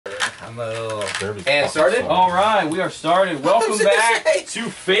I'm a little derby. And started? Alright, we are started. Welcome back to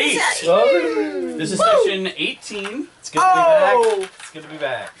F.A.T.E. This is session 18. It's good to be back. It's good to be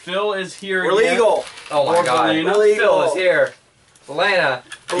back. Phil is here We're again. legal. Oh my god. Elena. We're legal. Phil is here. Elena.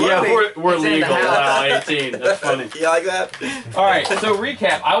 Yeah, we're He's in legal the house. now, 18. That's funny. You like that? Alright, so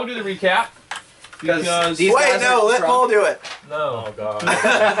recap. I will do the recap. Because wait, no, let Paul do it. No. Oh god.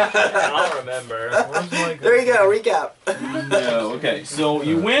 I don't remember. Where's my There you go, recap. No, okay, so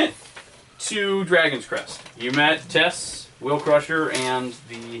you went to Dragon's Crest. You met Tess, Will Crusher, and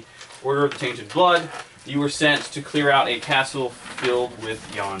the Order of the Tainted Blood. You were sent to clear out a castle filled with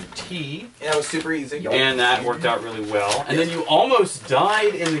Yuan Ti. Yeah, it was super easy. And that worked out really well. And then you almost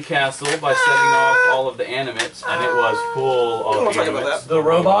died in the castle by setting off all of the animates, and it was full of animates. The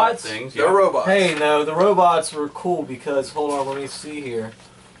robots? Things, The robots. Hey, no, the robots were cool because, hold on, let me see here.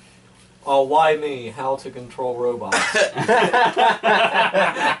 Oh, why me? How to control robots. Yeah,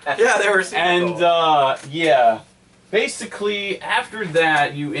 they were super And, cool. yeah. Basically, after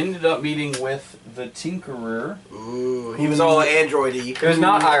that, you ended up meeting with the Tinkerer. Ooh, he was all android-y. He was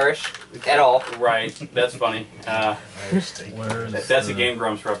not Irish at all. Right, that's funny. That's a Game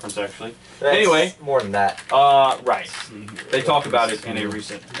Grumps reference, actually. That's Anyway. more than that. Right. They talk about it in a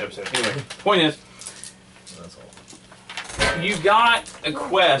recent episode. Anyway, point is, you got a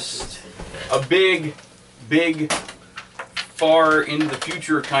quest, a big, far into the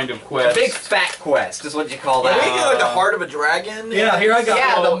future kind of quest. A big fat quest is what you call Yeah, that. we go like the heart of a dragon. Yeah, here I got it.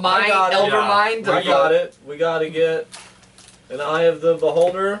 Yeah, the I mind, got it. elder Yeah. mind. I got it. We gotta get an Eye of the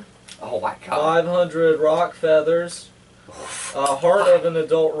Beholder, Oh my god. 500 rock feathers, a heart of an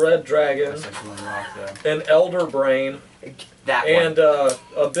adult red dragon, an elder brain, That and a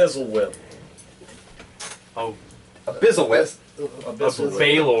Bizzle whip. Oh, one. A bizzle whip. Abyssal whip.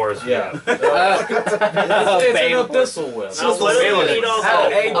 Baylor's. Yeah. It's Baylor. an abyssal whip. So Baylor.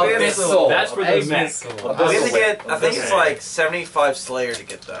 Abyssal. That's for the mech. We have to get, I think it's like 75 Slayer to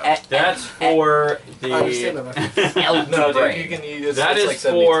get that. That's for the. Elder No, dude, brain. you can use. That it's is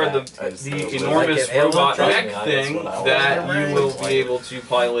like for 70 the enormous Like an robot alien mech training, thing that's what I that want. you will be able to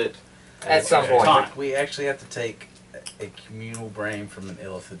pilot At some point. time. We actually have to take a communal brain from an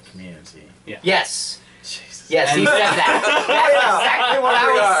illithid community. Yes. Jesus. Yes, he said that. That's exactly what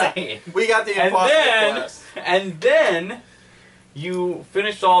I was saying. We got the And impossible then, quest. and then, you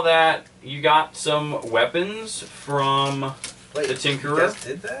finished all that. You got some weapons from Wait, the you Tinkerer. guys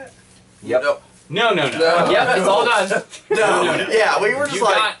did that? Yep. No. No. Yep, it's all done. No. Yeah, we were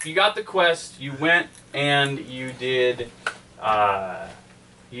just You got the quest. You went and you did.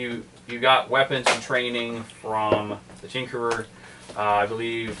 You got weapons and training from the Tinkerer. I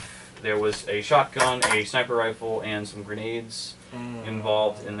believe there was a shotgun, a sniper rifle, and some grenades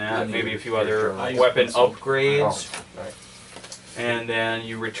involved in that. Maybe a few other weapon upgrades. Oh, right. And then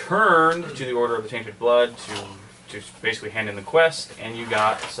you returned to the Order of the Tainted Blood to basically hand in the quest, and you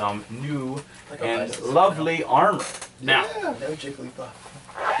got some new and lovely armor. Now, No Jigglypuff.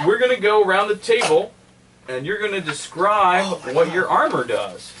 we're going to go around the table, and you're going to describe what your armor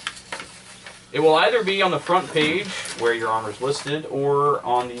does. It will either be on the front page, where your armor is listed, or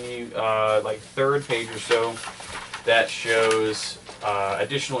on the like third page or so that shows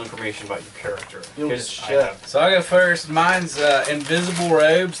additional information about your character. So I'll go first. Mine's invisible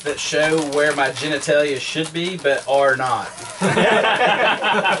robes that show where my genitalia should be, but are not.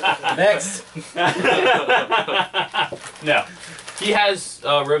 Next. No. He has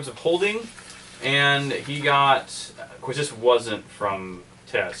robes of holding, and he got, of course this wasn't from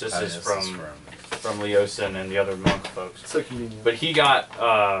Tess, this is from Leosin and the other monk folks. So convenient. But he got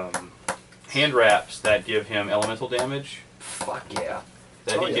hand wraps that give him elemental damage Fuck yeah.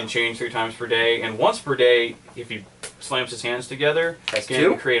 that he can change 3 times per day, and once per day, if he slams his hands together, That's he can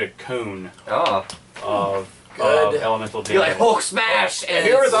 2? create a cone Oh. of Good. elemental Be like damage. Hulk smash and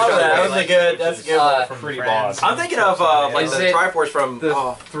Here was all it's- that. That's a good. That's a good one from pretty Friends. boss. I'm thinking of like Is the it Triforce from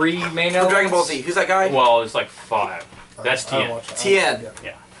The 3 main from Dragon Ball elements? Z. Who's that guy? Well, it's like 5. That's I don't 10. watch that. Tien.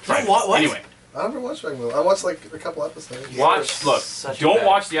 Yeah. Right. What? Anyway, I never watched Dragon Ball. I watched like a couple episodes. watch. Look, Such a don't bad-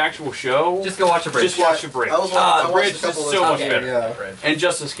 watch the actual show. Just go watch a bridge. Just watch the bridge. I was Ah, I watched Bridge a is couple of so those much episodes, better. Yeah. And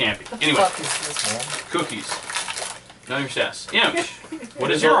just as campy. Anyway, cookies. None of your sass. Imch, what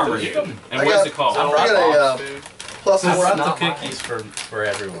does your armor do? And I what is got- it called? I got a plus I brought one. the cookies for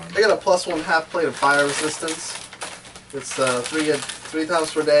everyone. I got a +1 half plate of fire resistance. It's 3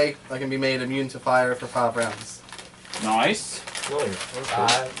 times per day. I can be made immune to fire for 5 rounds. Nice.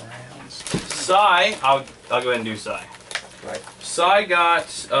 5 rounds. Sai, I'll go ahead and do Sai. Right. Sai got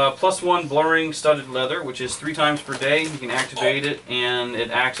 +1 blurring studded leather, which is 3 times per day. You can activate it, and it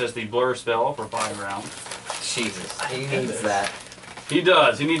acts as the blur spell for 5 rounds. Jesus, he needs that. He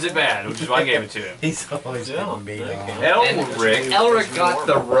does. He needs it bad, which is why I gave it to him. He's always Yeah. getting beat on. Elric. Elric got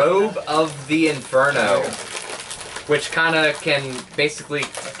the robe of the Inferno, which kind of can basically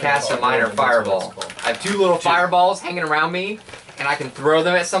cast a minor fireball. I have 2 little fireballs hanging around me, and I can throw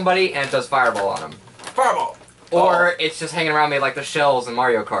them at somebody, and it does fireball on them. Fireball. Or it's just hanging around me like the shells in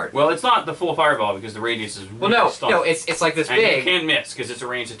Mario Kart. Well, it's not the full fireball because the radius is really Well, stumped. no, it's like this And you big. can miss because it's a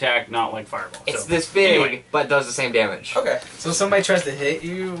ranged attack, not like fireball. It's so, this big, anyway. but does the same damage. Okay. So if somebody tries to hit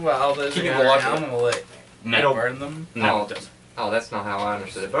you while those Keep are it going watching. down, will it No, burn them? no, Oh. it doesn't. Oh, that's not how I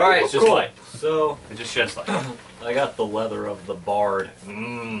understood it. But alright, It's just Cool. light. So It just sheds light. I got the leather of the bard.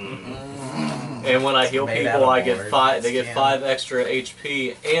 And when I heal Made out people, of I get board. 5. They get Skin. 5 extra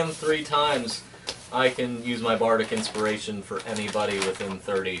HP, and 3 times I can use my bardic inspiration for anybody within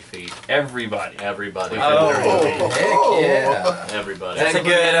 30 feet. Everybody. Everybody. Oh, Everybody. heck yeah. Everybody. That's a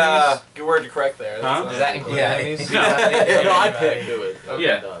include good enemies? good word to correct there. Huh? does that include Yeah. enemies? No, I pick who it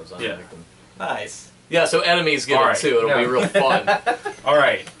Yeah. does. I Yeah. pick them. Nice. Yeah, so enemies get Alright. it too. It'll be real fun. All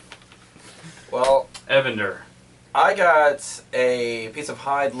right, Well, Evander. I got a piece of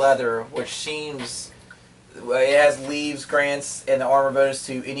hide leather, which seems it has leaves, grants, and the armor bonus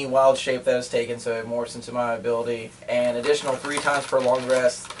to any wild shape that is taken, so it morphs into my ability. And additional 3 times per long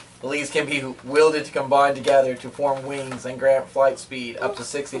rest, the leaves can be wielded to combine together to form wings and grant flight speed up to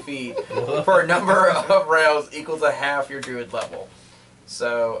 60 feet for a number of rounds equal to half your druid level.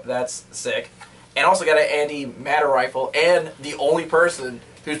 So that's sick. And also got an anti-matter rifle, and the only person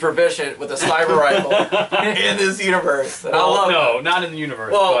who's proficient with a sniper rifle in this universe. And I Well, love no, not in the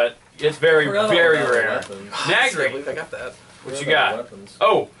universe, Well, but it's very, Forgot all very about rare. weapons. Nagri, I got that. what you Forgot about got? weapons.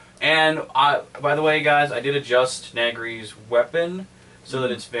 Oh, and by the way, guys, I did adjust Nagri's weapon so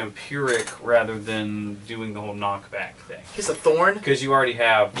that it's vampiric rather than doing the whole knockback thing. He's a thorn. Because you already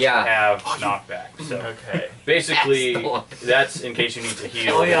have knockback. So Okay. basically, That's the one. that's in case you need to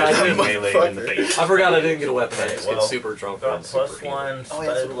heal. Oh, yeah, I because did. you're melee in the face. I forgot I didn't get a weapon. I Okay, just well, get super drunk Got on super healing. +1 Oh, yeah,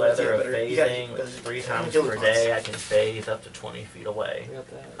 studded super leather of leather. You gotta- phasing, which is 3 times heal per the day. boss. I can phase up to 20 feet away. I got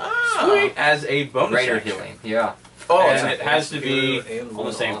that. Ah. Sweet. As a bonus Greater action. healing, yeah. Oh, And it's it has to be And on one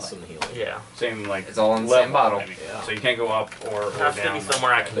the same awesome healing. Yeah. same like It's all in the level, same bottle. I mean. Yeah. So you can't go up or It has to down. be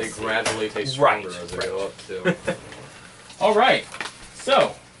somewhere I can They see. gradually take Right, stronger as they right. go up too. All right.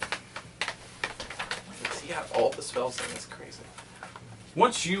 So he got all the spells in. It's crazy.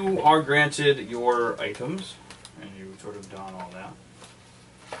 once you are granted your items and you sort of done all that,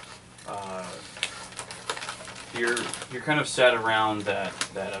 you're kind of set around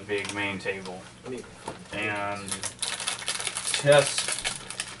that big main table, and Tess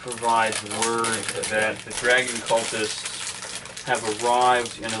provides word that the dragon cultists have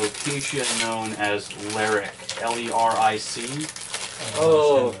arrived in a location known as Leric, L-E-R-I-C.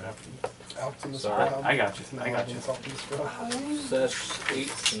 Oh, Optimus Sorry, Prime. I got you. It's not I got you. Optimus, Optimus Prime. Sesh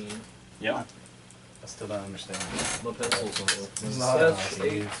 18. Yep. I still don't understand. My pencil's on It's not Sesh awesome.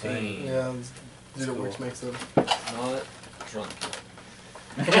 18. Yeah, it's due to which makes it. Not drunk.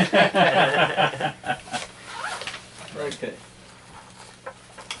 Okay.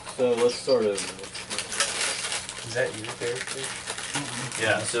 So let's sort of. Is that your character?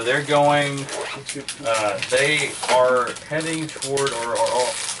 Yeah, so they're going, they are heading toward, or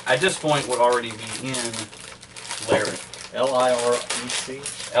at this point would already be in Leric. L-I-R-E-C?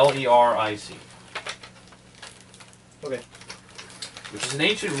 L-E-R-I-C. Okay. Which is an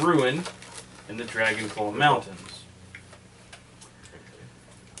ancient ruin in the Dragonfall Mountains.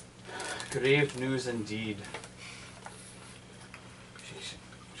 Grave news indeed. Sheesh,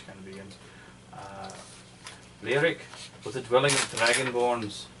 which kind of begins. Leric was the dwelling of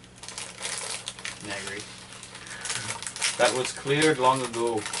Dragonborns. Nagri. That was cleared long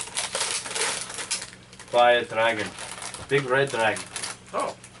ago by a dragon. Big red dragon.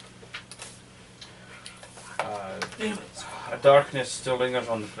 Oh. A darkness still lingers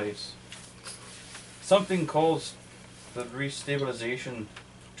on the place. Something caused the restabilization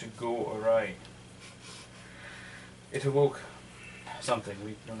to go awry. It awoke something,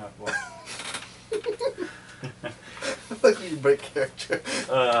 we do not what. Like you break character.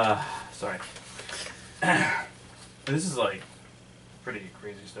 Sorry. This is like pretty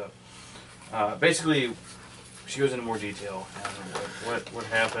crazy stuff. Basically, she goes into more detail, and what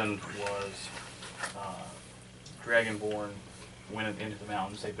happened was Dragonborn went into the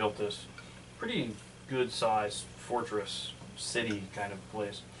mountains. They built this pretty good-sized fortress, city kind of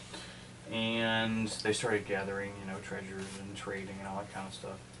place, and they started gathering, treasures and trading and all that kind of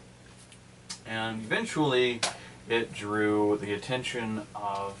stuff. And eventually, it drew the attention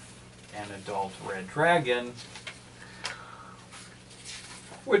of an adult red dragon,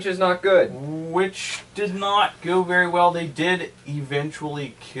 Which is not good. Which did not go very well. They did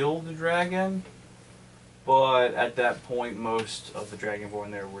eventually kill the dragon, but at that point most of the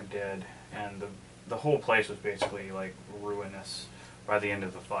dragonborn there were dead, and the whole place was basically like ruinous by the end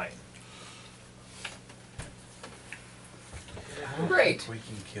of the fight. Great. We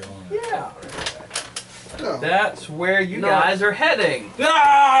can kill him. Yeah. Oh. That's where you No. guys are heading.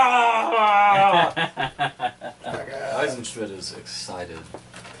 Eisenschmidt is excited,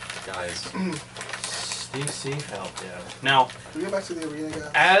 guys. Stay safe out there. Now, Can we go back to the arena,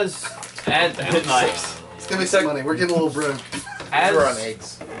 guys? as midnight, Let's give me some money. We're getting a little broke. as We're on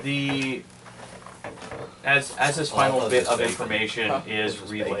eggs. the as this final bit of information is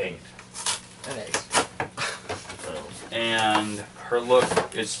relayed, And eggs. and her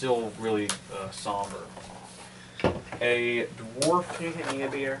look is still really somber. A dwarf Need a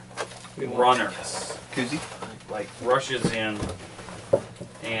beer? runner, like rushes in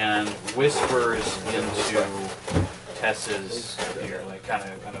and whispers into Tessa's ear, like kind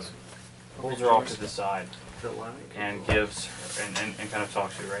of pulls her off to the side and gives her, and kind of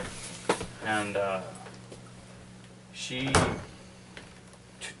talks to her, right? And she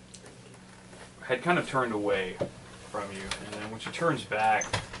had kind of turned away from you, and then when she turns back,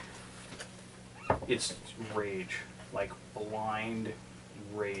 it's rage, like blind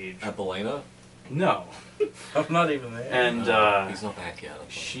rage. At Belena? No. I'm not even there. And He's not back yet.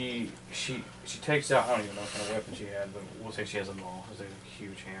 she takes out, I don't even know what kind of weapon she had, but we'll say she has a maul. It's a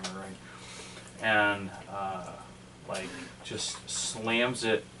huge hammer, right? And like just slams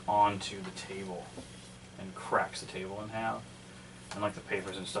it onto the table and cracks the table in half, and like the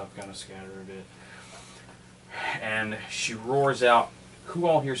papers and stuff kind of scatter a bit. And she roars out, "Who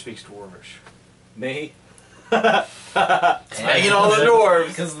all here speaks Dwarvish?" Me? Hanging all the dwarves.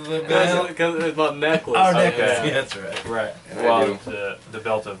 Because of the belt. Because it's my necklace. Oh, Okay. necklace. Yeah, that's right. Right. And I Well, do. the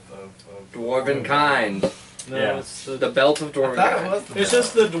belt of Dwarven kind. No, Yeah. it's The belt of I Dwarven thought it kind. was the It's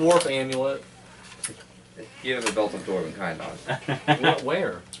just the dwarf amulet. You have a belt of Dwarven kind on. What,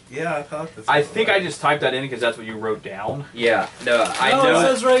 where? Yeah, I thought that's. I think I just typed that in because that's what you wrote down. Yeah, no, I No, know it it.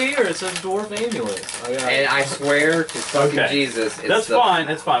 says right here. It says dwarf amulet. And I swear to fucking Okay. Jesus, it's That's the fine.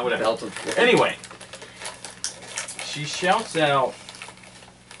 That's fine. Whatever. belt of Dwarven. Anyway, she shouts out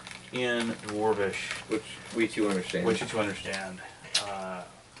in Dwarvish, Which we two understand. which you to understand.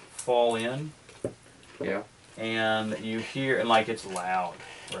 Fall in, Yeah. and you hear, and like it's loud,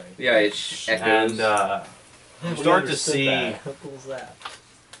 right? Yeah, it echoes. And you start to see What was that?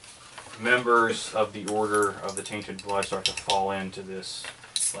 members of the Order of the Tainted Blood start to fall into this,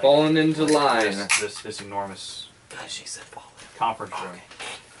 like, Falling into line. this enormous She said fall conference room,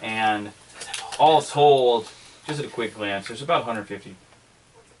 and all told, just at a quick glance, there's about 150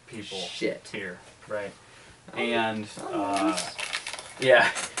 people Shit. here, right? And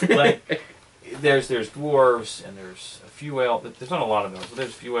yeah, like there's dwarves and there's a few elves. There's not a lot of elves, but there's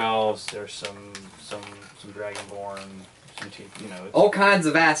a few elves. There's some dragonborn, some you know. All kinds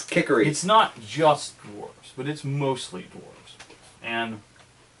of ass kickery. It's not just dwarves, but it's mostly dwarves, and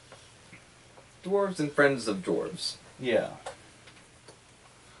Dwarves and friends of dwarves. yeah.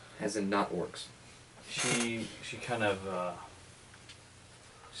 As in not orcs. She kind of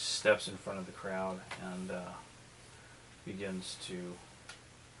steps in front of the crowd and begins to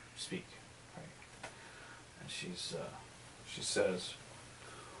speak. Right, and she says,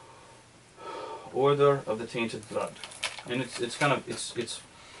 "Order of the Tainted Blood," and it's kind of it's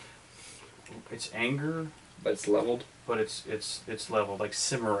anger, But it's leveled. but it's leveled, like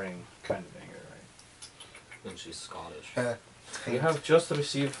simmering kind of anger. Right. And she's Scottish. We have just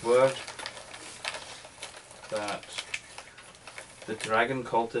received word that the dragon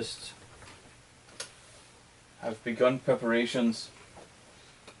cultists have begun preparations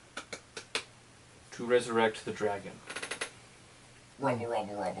to resurrect the dragon. Rumble,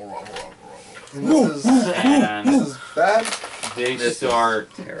 rumble, rumble, rumble, rumble, rumble. And this And is bad. they This start,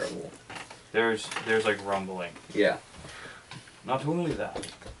 is terrible. there's like rumbling. Yeah. Not only that,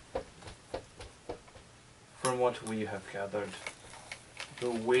 from what we have gathered, the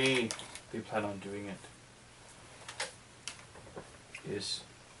way they plan on doing it is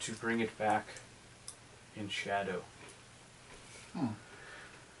to bring it back in shadow.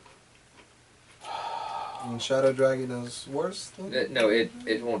 And Shadow Dragon is worse than. No, it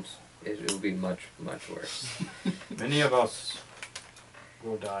won't. It will be much, much worse. Many of us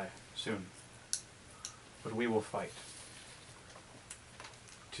will die soon, but we will fight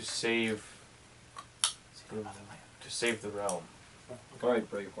to save the realm. Alright,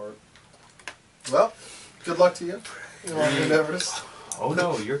 Braveheart. Well, good luck to you. In all your endeavors. Oh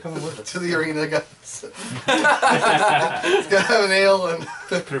no, you're coming with us. To the arena, guys. Let's go have an ale and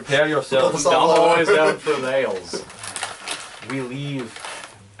Prepare yourself. Let's I'm all always over. out for nails. We leave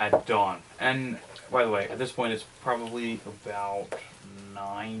at dawn. And by the way, at this point it's probably about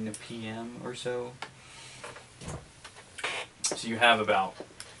 9 p.m. or so. So you have about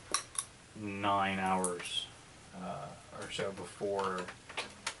 9 hours or so before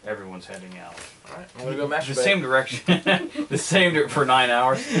everyone's heading out. Alright, I'm gonna go masturbate. The same direction. For 9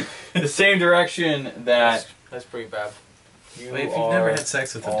 hours. The same direction that That's pretty bad. you I mean, if you've are never had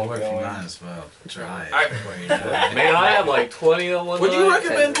sex with a all dwarf, you going. might as well try it. Alright. before you know it. Man, I had like 20 on one Would you night.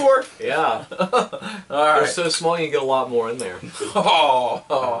 recommend dwarf? Yeah. They're Alright. so small you can get a lot more in there. Oh,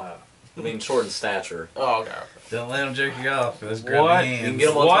 I mean, short in stature. oh, okay. Don't let them jerk you off. Those grubby What? hands. You can get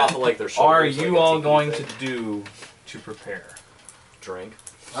them on What top of like their are shoulders. you like a all tiki going thing. to do to prepare? Drink.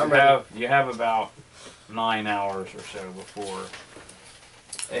 I'm you ready. you have about 9 hours or so before,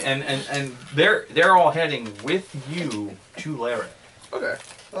 and they're all heading with you to Larry. Okay.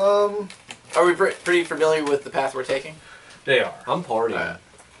 Are we pretty familiar with the path we're taking? They are. I'm partying. Alright.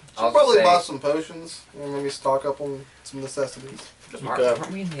 Should probably buy some potions and maybe stock up on some necessities.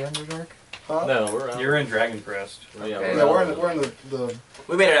 Aren't we in the Underdark? Huh? No, we're out. You're in Dragon Crest. Oh, yeah, Okay. Yeah, out. we're in the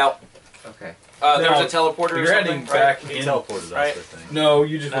We made it out. Okay. There Now, was a teleporter or You're something, heading right? back He in. teleported Right. us, I think. No,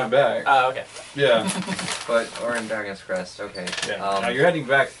 you just No. went back. Okay. Yeah. But we're in Dragon's Crest. Okay. Yeah. Now you're heading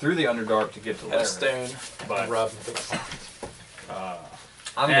back through the Underdark to get to Had Larry. a stone. But Rub.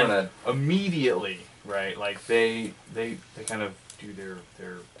 I'm and gonna. immediately, right? Like they kind of do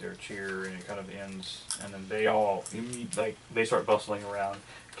their cheer and it kind of ends, and then they all they start bustling around,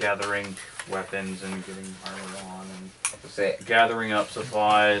 gathering weapons and getting armor on and Say, gathering up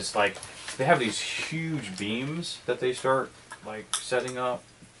supplies. Like they have these huge beams that they start like setting up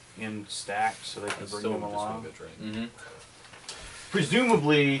in stacks so they can That's bring still them just along. gonna go drink. mm-hmm.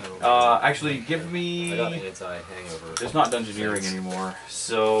 Presumably, actually, give I got me. anti-hangover. It's not dungeoneering anymore.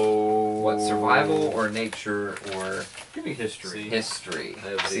 So What, survival or nature or give me history. history?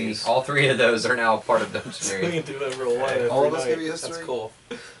 I have See, these. all three of those are now part of We dungeoneering. can do that real life. All of us give you history. That's cool.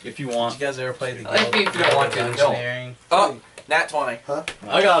 If you Did want. you guys ever play the If Guild you don't want to, of don't. Dungeoneering? Oh, nat 20.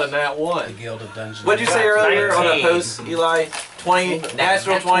 I got a nat The 1. Guild of Dungeoneering. What'd you say earlier on the 19. post, Eli? 20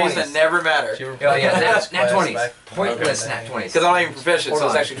 natural 20s that never matter. Did you ever Oh yeah, play nat class 20s. back- Pointless Okay. nat 20s. Because I'm not even proficient, so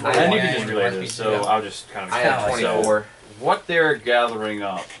Hold it's on. actually I 20. And you Yeah, can just relay this, so yeah. I'll just kind of. I had Kinda like 24. What they're gathering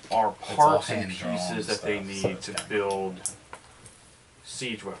up are all parts and hand-drawn pieces that they stuff, so need it's to kinda build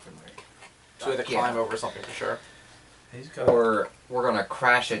siege weaponry. So we have to Yeah. climb over something for sure. He's got Or we're gonna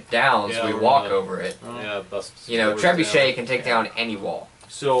crash it down so Yeah, we we're walk gonna- over it. Yeah, bust. You know, doors trebuchet down. can take down any wall.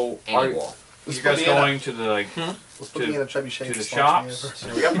 So Any are wall. Let's you put guys me in a- going to the like Let's put me in a trebuchet. to the and launch me shops,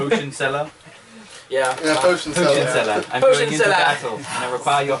 over. to the potion cellar? Yeah. Yeah, potion Potion cellar. cellar. I'm Potion going into cellar. battle, and I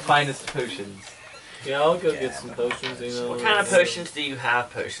require your finest potions. Yeah, I'll go get some potions, you know. What kind of potions do you have,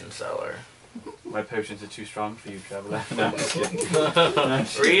 Potion Seller? My potions are too strong for you, traveler. No, I'm just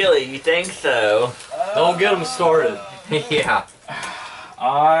kidding. Really? You think so? Don't get them started. Yeah.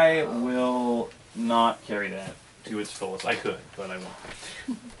 I will not carry that to its fullest. I could, but I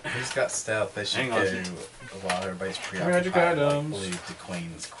won't. He's got stealth. They should Hang go on. while everybody's Magic preoccupied. Like, items. leave the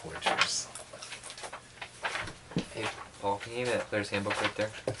Queen's quarters. Hey, Paul, can you give me that player's handbook right there?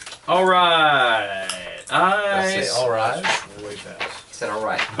 All right. Say all right. Way fast. He said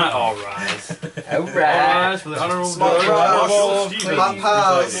alright. All right. All Alright. right. For the honorable Small Doug fries. Marshall Stevens. Hot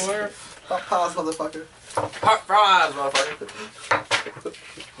pies. presiding. Hot pies, motherfucker. Hot fries, motherfucker.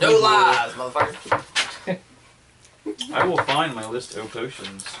 No lies, motherfucker. I will find my list of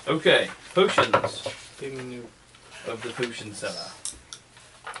potions. Okay, potions of the potion cellar.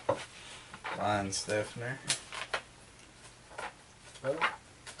 Line Steffner.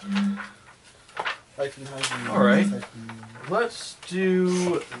 All right. Let's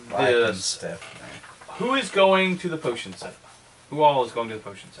do this. Steffner. Who is going to the potion cellar? Who all is going to the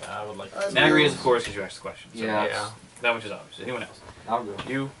potion cellar? I would like Nagri is, of course, because you asked the question. So Yeah. that's- that much is obvious. Anyone else? I'll go.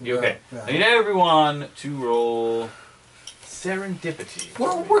 You Yeah, okay? yeah. I need everyone to roll serendipity. We're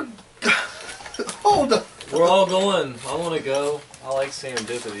hold up. We're all going. I want to go. I like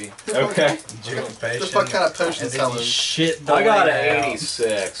serendipity. Okay. Drink the potion. Just what kind of potion and then you sellers? shit the I got way an out.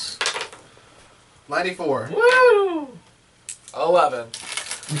 86. 94. Woo! 11.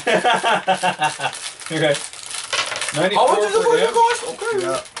 Okay. 94 Oh, what is the for him. potion cost? Okay.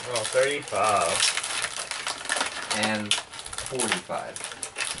 Yeah. Oh, 35. And 45.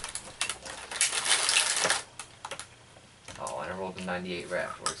 Oh, and I rolled a 98 right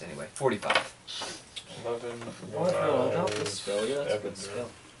afterwards anyway. 45. 11 What? No, I got was the spell. Yeah, that's a good Evander. spell.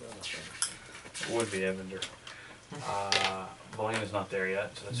 Would be Evander. Volume is not there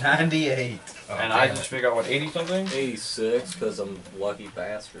yet. So that's 98. Oh, and I just figured out what 80 something. 86, because I'm a lucky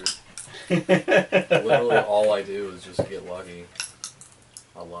bastard. Literally all I do is just get lucky.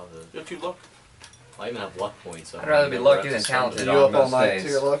 I love it. If you look, I even have luck points. I'd rather be lucky than talented You on up all most night days. to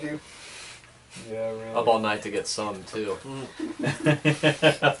get lucky? yeah, really. Up all night to get some too.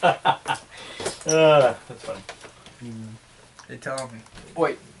 That's funny. They tell me.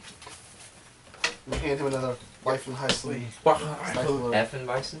 Wait, You hand him another life and high sleep. F and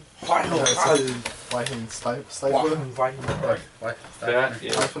Bison? Life and stifler. that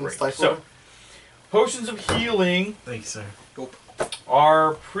is Life and great. stifler. So, potions of healing Thanks, sir.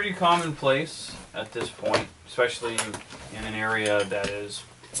 are pretty commonplace at this point, especially in an area that is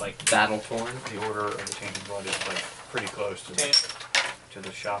like Battle torn. the Order of the Changing Blood is like pretty close to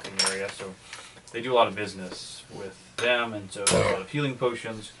the shopping area, so they do a lot of business with them, and so there's a lot of healing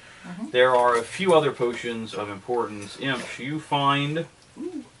potions. There are a few other potions of importance. Imp, you find.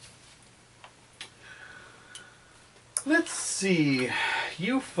 Let's see.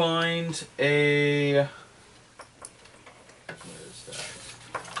 You find a. Where is that?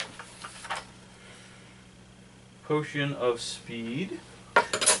 Potion of speed.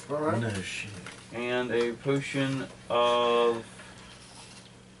 Alright. No shit. And a potion of,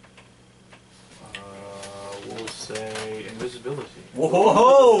 we'll say, invisibility.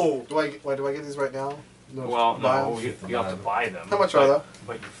 Whoa! Do I get these right now? No, Well, buy no, them? you have to buy them. How much are they?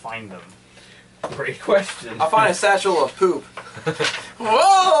 But you find them. Great question. I'll find a satchel of poop.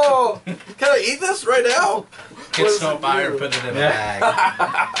 Whoa! Can I eat this right now? Get does some it fire, do? put it in a Yeah.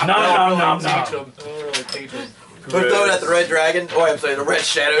 bag. No. Put throw it at the red dragon. Oh, I'm sorry, the red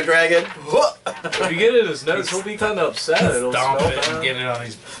shadow dragon. If you get it in his nose, he'll be kind of upset. It'll Stomp smell it and bad. get it on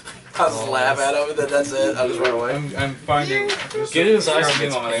his. I'll just laugh at him and then that's it. I'll just run away. I'm finding. Get in his eyes Sorry,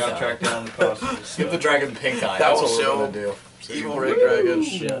 and get hang on, I gotta pink track eye. down the cost of this Give the stuff. dragon pink eye. That That's will what show we're gonna do. Evil red dragon.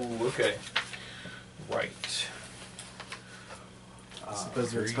 Shit. Ooh, okay. Right.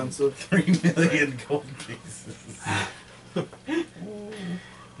 Those are expensive. 3 million gold pieces.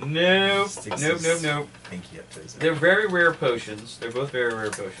 Nope. Sticks Nope. his Nope. Nope. Pinky up to his They're very rare potions. They're both very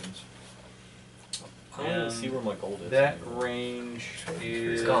rare potions. I want to see where my gold is. That range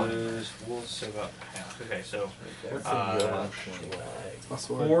is, gone. we'll say about half. Okay, so What's Uh, the yellow My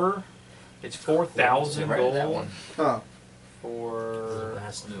sword. it's 4,000 Right in that gold one. Huh. for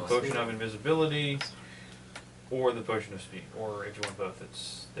That's new. potion of invisibility or the potion of speed, or if you want both,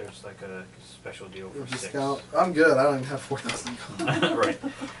 there's like a special deal for 6. Discount. I'm good. I don't even have 4,000 gold. Right.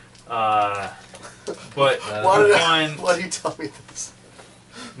 But Why do you tell me this?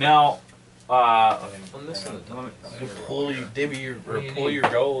 now. I'm missing a let me- You pull your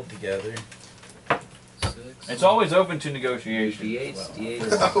gold together. It's always open to negotiation. D8s, I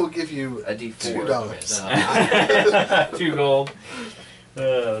D8s, will give you a D4. $2. 2 gold.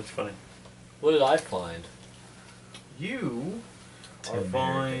 That's funny. What did I find? You Two are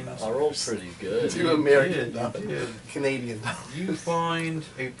fine. American I rolled pretty good. Two American You dollars. did. Canadian dollars. You find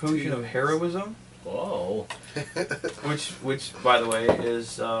a potion of heroism, Whoa. which by the way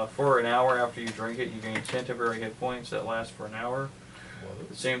is for an hour after you drink it, you gain 10 temporary hit points that last for an hour.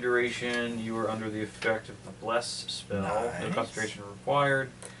 The same duration you are under the effect of the bless spell. No Nice. concentration required.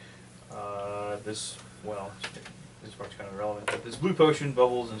 This part's kind of irrelevant. But this blue potion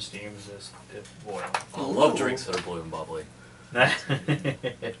bubbles and steams as if boiled. I love drinks that are blue and bubbly.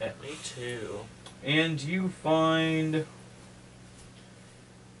 Me too. And you find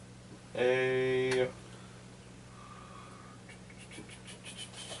a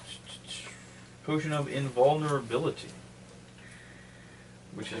potion of invulnerability,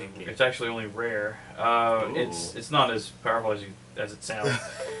 which is it's actually only rare. It's not as powerful as it sounds.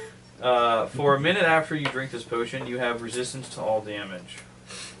 For a minute after you drink this potion, you have resistance to all damage.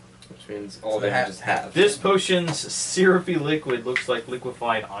 Which means all So damage is half. This potion's syrupy liquid looks like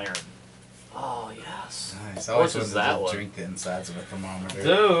liquefied iron. Oh, yes. Nice. I always What was wanted that to one? drink the insides of a thermometer.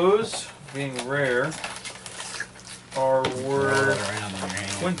 Those, being rare, are Roll it worth around in your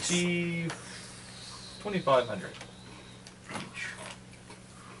hands. 2,500 each.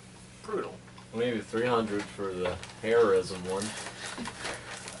 Brutal. Maybe 300 for the heroism one.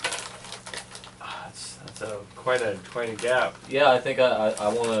 That's quite a gap. Yeah, I think I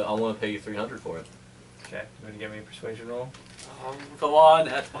wanna pay you 300 for it. Okay, you want to give me a persuasion roll? Come on.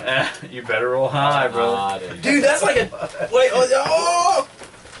 You better roll high, bro. I didn't. Dude, that's like a. Wait, oh!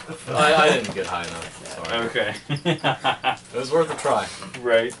 I didn't get high enough. Sorry. Okay. It was worth a try.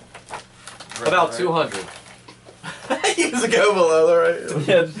 Right. About 200. Use a go below, right?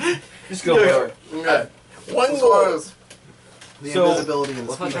 Yeah, just go for it. Okay. One What's gold. those? The So- invisibility and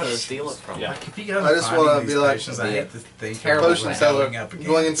the What if I speed try to potions. steal it from Yeah. him? If you go I just finding wanna these be like potions, I hate to think of terrible what Potion we're seller going up going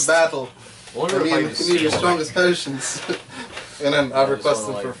into against. battle. I wonder I if mean, I you can need your steal strongest potions. And then I Yeah, I just request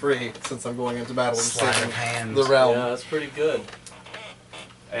them wanna, for free since I'm going into battle and Sleight of saving hand. the realm. Yeah, that's pretty good.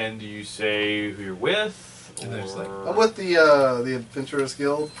 And do you say who you're with? And there's, like- or- I'm with the Adventurers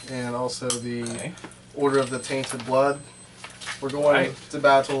Guild and also the Okay. Order of the Tainted Blood. We're going Right. to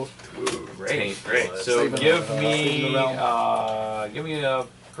battle. Great, great. Blood. So Saving give the me realm. give me a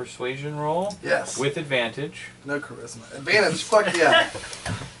persuasion roll Yes. with advantage. No charisma. Advantage. Fuck yeah.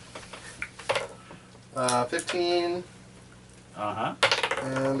 15 Uh huh.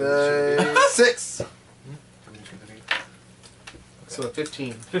 and a 6. So a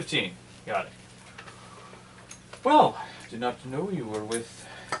 15. 15. Got it. Well, did not know you were with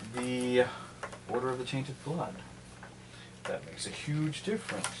the Order of the Tainted Blood. That makes a huge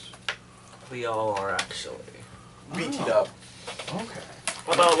difference. We all are actually. BT'd up. Okay.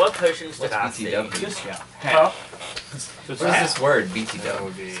 What potions did What's I see? BTW? Discount. Half. So it's What is half. this word,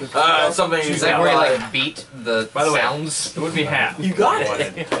 BTW? Something Is that where you like beat the By the way, sounds? It would be half. You got What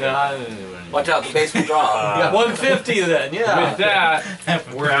it. I- Watch out, the base will drop. 150 then, yeah. With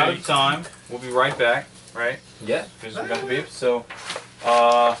that, we're out of time. We'll be right back, right? Yeah. Because we got the beep. So,